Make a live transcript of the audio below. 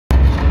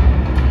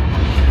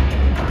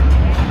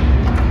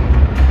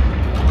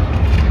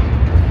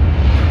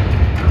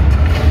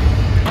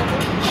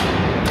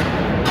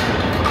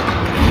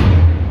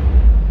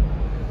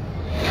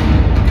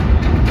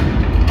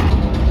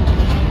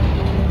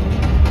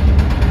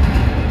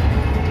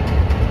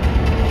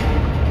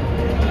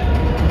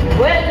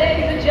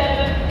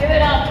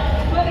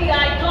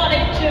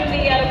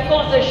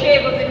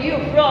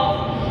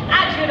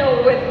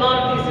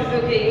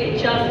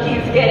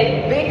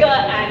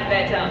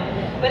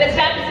Well, it's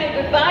time to say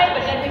goodbye,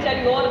 but let me tell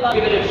you all about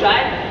it. Give it a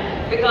try,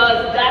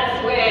 because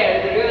that's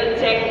where the real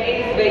tech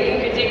is, where you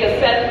can take a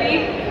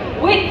selfie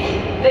with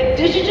the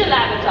digital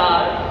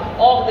avatar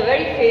of the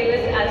very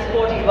famous and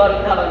sporty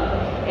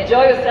WAGON.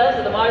 Enjoy yourselves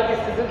at the Maruti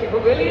Suzuki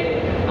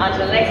Pavilion.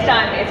 Until next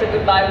time, it's a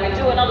goodbye. We'll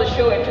do another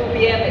show at 2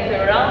 p.m. If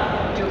you're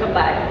around, do come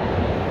by.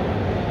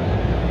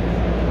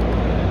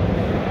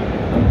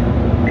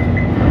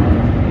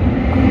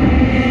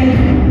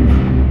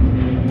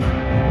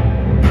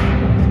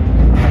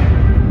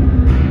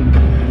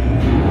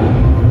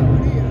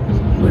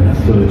 When a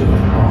third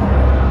of